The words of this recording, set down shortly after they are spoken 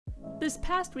This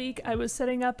past week, I was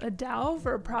setting up a DAO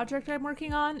for a project I'm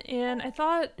working on, and I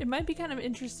thought it might be kind of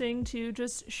interesting to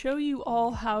just show you all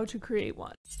how to create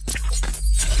one.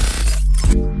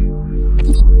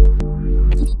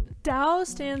 DAO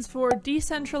stands for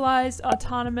Decentralized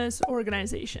Autonomous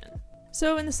Organization.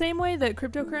 So in the same way that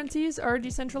cryptocurrencies are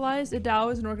decentralized, a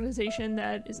DAO is an organization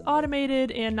that is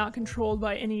automated and not controlled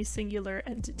by any singular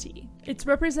entity. It's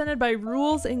represented by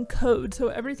rules and code, so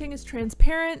everything is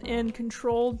transparent and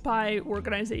controlled by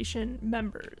organization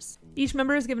members. Each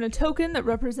member is given a token that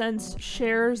represents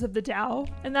shares of the DAO,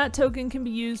 and that token can be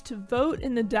used to vote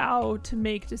in the DAO to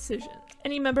make decisions.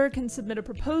 Any member can submit a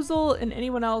proposal, and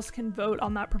anyone else can vote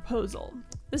on that proposal.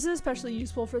 This is especially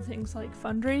useful for things like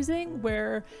fundraising,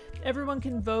 where everyone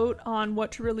can vote on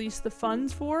what to release the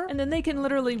funds for, and then they can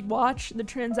literally watch the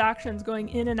transactions going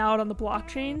in and out on the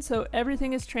blockchain, so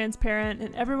everything is transparent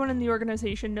and everyone in the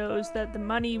organization knows that the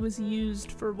money was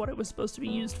used for what it was supposed to be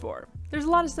used for. There's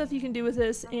a lot of stuff you can do with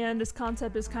this, and this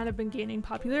concept has kind of been gaining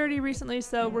popularity recently,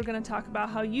 so we're going to talk about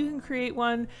how you can create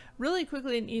one really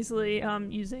quickly and easily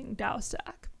using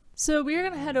DAOStack. So we are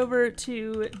going to head over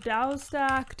to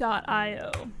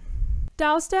DAOStack.io.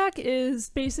 DAOStack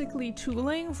is basically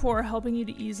tooling for helping you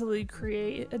to easily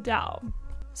create a DAO.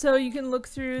 So you can look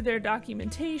through their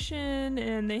documentation,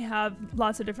 and they have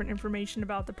lots of different information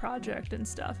about the project and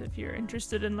stuff if you're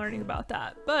interested in learning about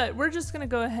that. But we're just going to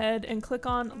go ahead and click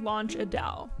on Launch a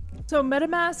DAO. So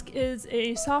MetaMask is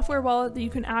a software wallet that you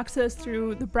can access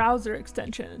through the browser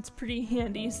extension. It's pretty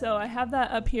handy, so I have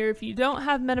that up here. If you don't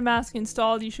have MetaMask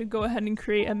installed, you should go ahead and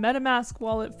create a MetaMask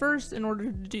wallet first in order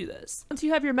to do this. Once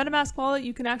you have your MetaMask wallet,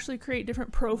 you can actually create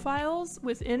different profiles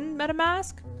within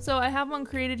MetaMask. So I have one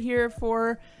created here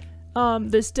for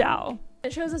this DAO.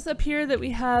 It shows us up here that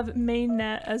we have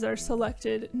mainnet as our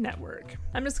selected network.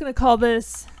 I'm just going to call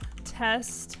this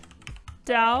test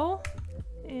DAO.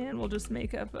 And we'll just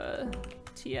make up a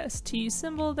TST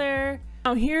symbol there.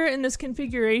 Now here in this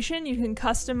configuration, you can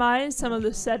customize some of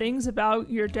the settings about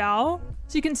your DAO.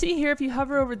 So you can see here, if you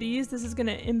hover over these, this is going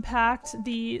to impact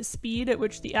the speed at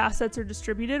which the assets are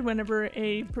distributed whenever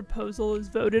a proposal is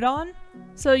voted on.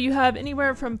 So you have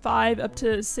anywhere from 5 up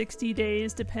to 60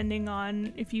 days, depending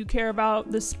on if you care about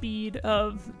the speed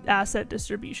of asset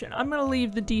distribution. I'm going to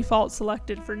leave the default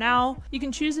selected for now. You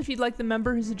can choose if you'd like the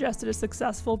member who suggested a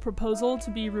successful proposal to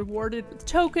be rewarded with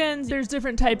tokens. There's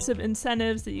different types of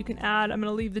incentives that you can add. I'm going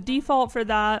to leave the default for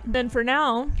that. Then for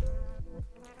now,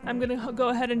 I'm going to go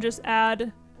ahead and just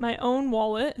add my own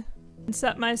wallet and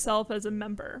set myself as a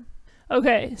member.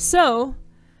 Okay, so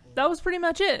that was pretty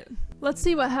much it. Let's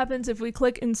see what happens if we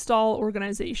click Install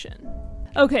Organization.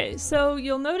 Okay, so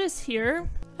you'll notice here,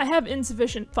 I have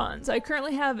insufficient funds. I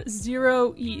currently have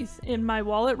 0 ETH in my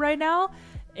wallet right now,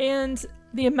 and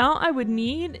the amount I would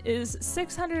need is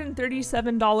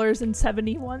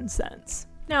 $637.71.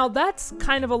 Now that's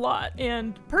kind of a lot,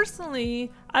 and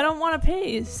personally, I don't want to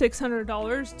pay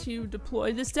 $600 to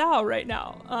deploy this DAO right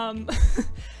now.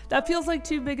 That feels like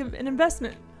too big of an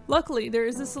investment. Luckily, there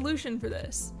is a solution for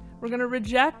this. We're going to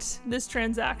reject this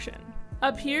transaction.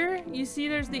 Up here, you see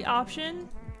there's the option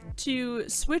to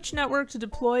switch network to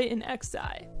deploy in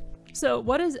XDAI. So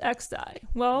what is XDAI?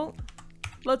 Well,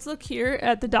 let's look here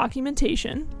at the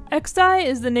documentation. XDAI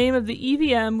is the name of the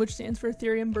EVM, which stands for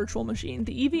Ethereum Virtual Machine,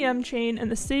 the EVM chain,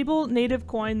 and the stable native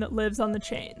coin that lives on the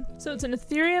chain. So it's an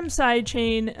Ethereum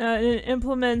sidechain, and it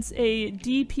implements a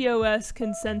DPoS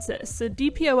consensus. So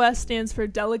DPoS stands for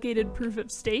Delegated Proof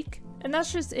of Stake, and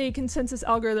that's just a consensus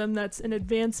algorithm that's an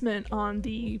advancement on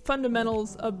the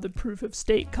fundamentals of the proof of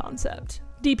stake concept.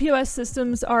 DPoS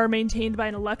systems are maintained by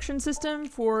an election system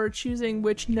for choosing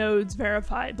which nodes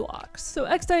verify blocks. So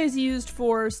XDAI is used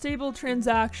for stable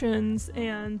transactions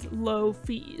and low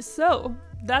fees. So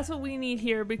that's what we need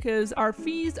here, because our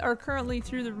fees are currently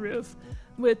through the roof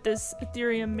with this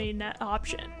Ethereum mainnet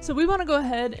option. So we want to go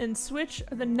ahead and switch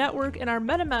the network in our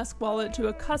MetaMask wallet to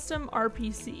a custom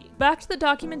RPC. Back to the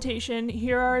documentation,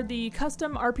 here are the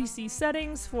custom RPC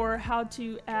settings for how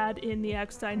to add in the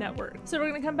XDAI network. So we're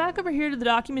going to come back over here to the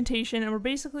documentation, and we're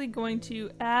basically going to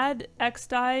add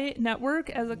XDAI network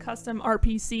as a custom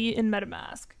RPC in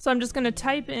MetaMask. So I'm just going to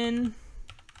type in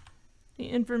the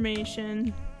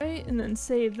information, right, and then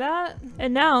save that.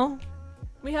 And now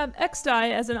we have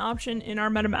XDAI as an option in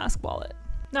our MetaMask wallet.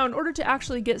 Now, in order to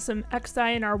actually get some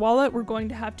XDAI in our wallet, we're going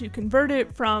to have to convert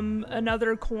it from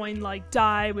another coin like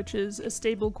DAI, which is a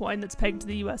stable coin that's pegged to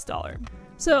the US dollar.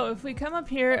 So if we come up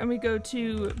here and we go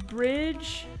to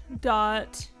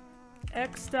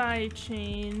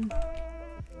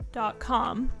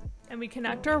bridge.xdaichain.com and we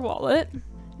connect our wallet,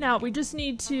 now we just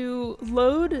need to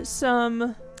load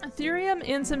some Ethereum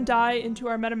and some DAI into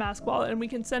our MetaMask wallet, and we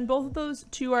can send both of those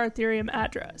to our Ethereum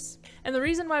address. And the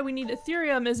reason why we need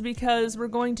Ethereum is because we're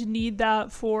going to need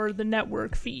that for the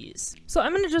network fees. So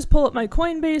I'm going to just pull up my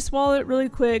Coinbase wallet really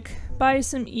quick, buy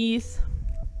some ETH.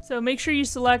 So make sure you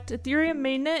select Ethereum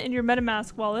mainnet in your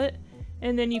MetaMask wallet,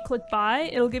 and then you click buy.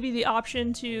 It'll give you the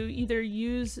option to either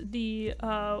use the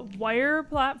Wire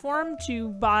platform to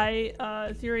buy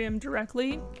Ethereum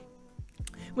directly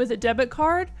with a debit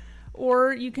card,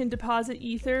 or you can deposit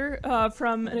Ether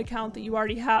from an account that you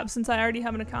already have. Since I already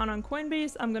have an account on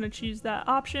Coinbase, I'm going to choose that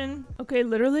option. Okay,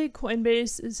 literally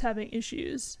Coinbase is having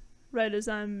issues right as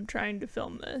I'm trying to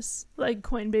film this. Like,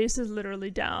 Coinbase is literally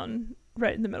down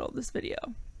right in the middle of this video.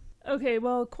 Okay,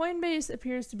 well, Coinbase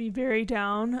appears to be very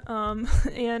down,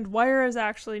 and Wire is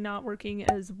actually not working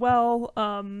as well.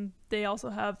 They also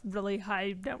have really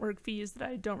high network fees that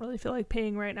I don't really feel like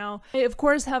paying right now. I, of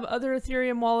course, have other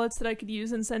Ethereum wallets that I could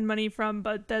use and send money from,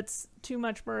 but that's too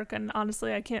much work, and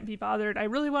honestly, I can't be bothered. I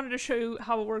really wanted to show you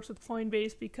how it works with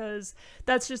Coinbase because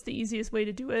that's just the easiest way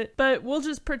to do it, but we'll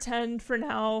just pretend for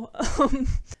now.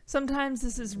 Sometimes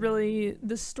this is really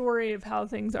the story of how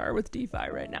things are with DeFi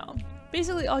right now.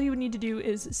 Basically, all you would need to do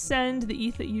is send the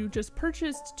ETH that you just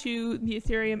purchased to the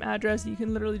Ethereum address. You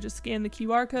can literally just scan the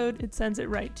QR code. It sends it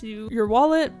right to your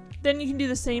wallet. Then you can do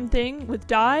the same thing with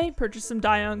DAI. Purchase some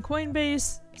DAI on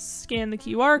Coinbase, scan the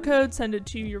QR code, send it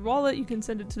to your wallet. You can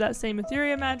send it to that same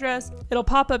Ethereum address. It'll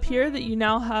pop up here that you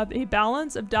now have a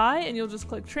balance of DAI, and you'll just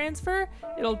click transfer.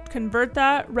 It'll convert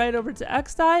that right over to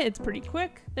XDAI. It's pretty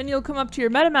quick. Then you'll come up to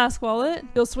your MetaMask wallet.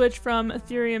 You'll switch from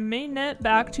Ethereum mainnet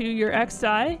back to your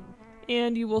XDAI,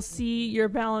 and you will see your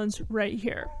balance right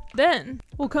here. Then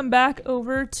we'll come back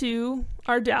over to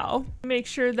our DAO, make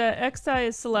sure that XDAI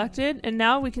is selected, and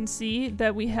now we can see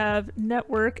that we have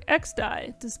network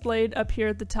XDAI displayed up here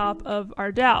at the top of our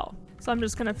DAO. So I'm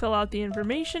just going to fill out the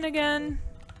information again,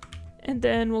 and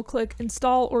then we'll click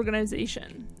install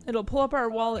organization. It'll pull up our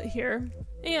wallet here.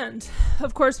 And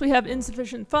of course we have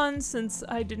insufficient funds since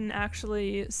I didn't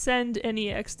actually send any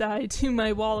XDAI to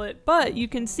my wallet, but you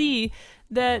can see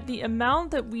that the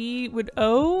amount that we would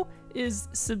owe is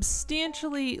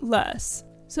substantially less.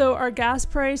 So our gas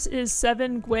price is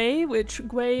 7 Gwei, which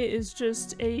Gwei is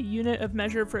just a unit of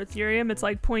measure for Ethereum. It's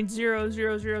like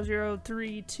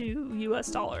 0.00032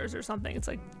 US dollars or something. It's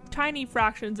like tiny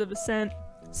fractions of a cent.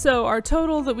 So our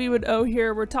total that we would owe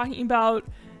here, we're talking about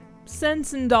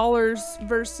cents and dollars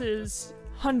versus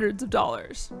hundreds of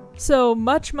dollars. So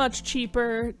much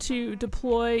cheaper to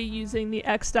deploy using the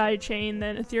XDAI chain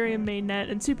than Ethereum mainnet,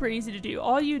 and super easy to do.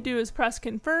 All you do is press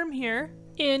confirm here,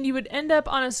 and you would end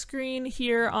up on a screen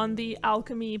here on the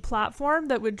Alchemy platform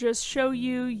that would just show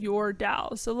you your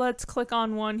DAO. So let's click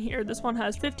on one here. This one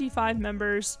has 55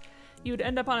 members. You would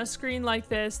end up on a screen like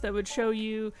this that would show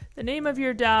you the name of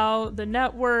your DAO, the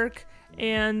network,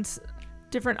 and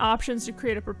different options to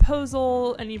create a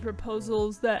proposal, any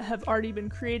proposals that have already been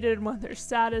created and what their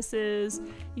status is.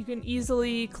 You can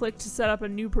easily click to set up a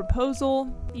new proposal.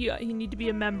 You need to be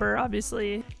a member,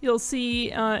 obviously. You'll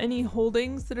see any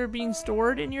holdings that are being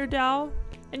stored in your DAO.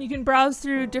 And you can browse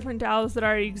through different DAOs that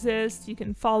already exist. You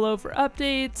can follow for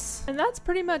updates, and that's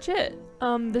pretty much it.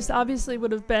 This obviously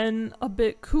would have been a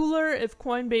bit cooler if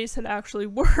Coinbase had actually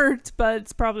worked, but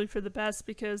it's probably for the best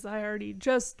because I already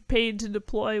just paid to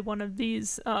deploy one of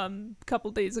these a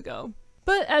couple days ago.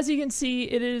 But as you can see,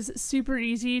 it is super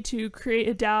easy to create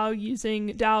a DAO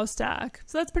using DAOStack.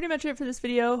 So that's pretty much it for this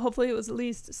video. Hopefully it was at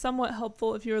least somewhat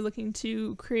helpful if you're looking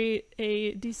to create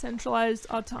a decentralized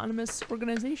autonomous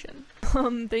organization.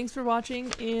 Thanks for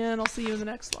watching, and I'll see you in the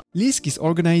next one. Lisk is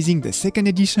organizing the second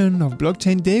edition of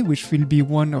Blockchain Day, which will be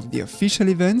one of the official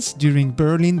events during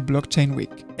Berlin Blockchain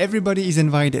Week. Everybody is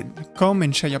invited. Come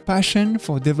and share your passion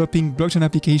for developing blockchain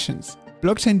applications.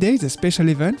 Blockchain Day is a special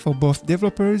event for both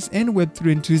developers and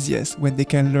Web3 enthusiasts when they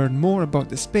can learn more about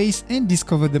the space and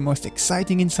discover the most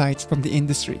exciting insights from the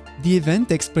industry. The event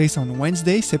takes place on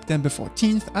Wednesday, September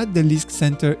 14th at the Lisk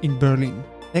Center in Berlin.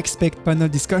 Expect panel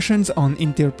discussions on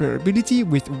interoperability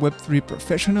with Web3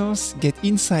 professionals, get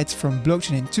insights from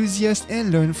blockchain enthusiasts,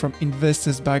 and learn from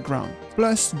investors' background.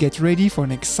 Plus, get ready for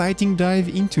an exciting dive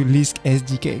into Lisk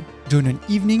SDK. Join an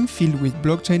evening filled with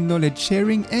blockchain knowledge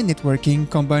sharing and networking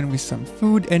combined with some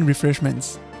food and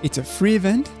refreshments. It's a free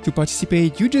event. To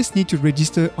participate, you just need to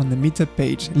register on the meetup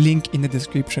page, link in the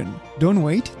description. Don't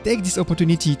wait, take this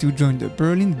opportunity to join the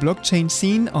Berlin blockchain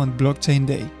scene on Blockchain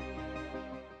Day.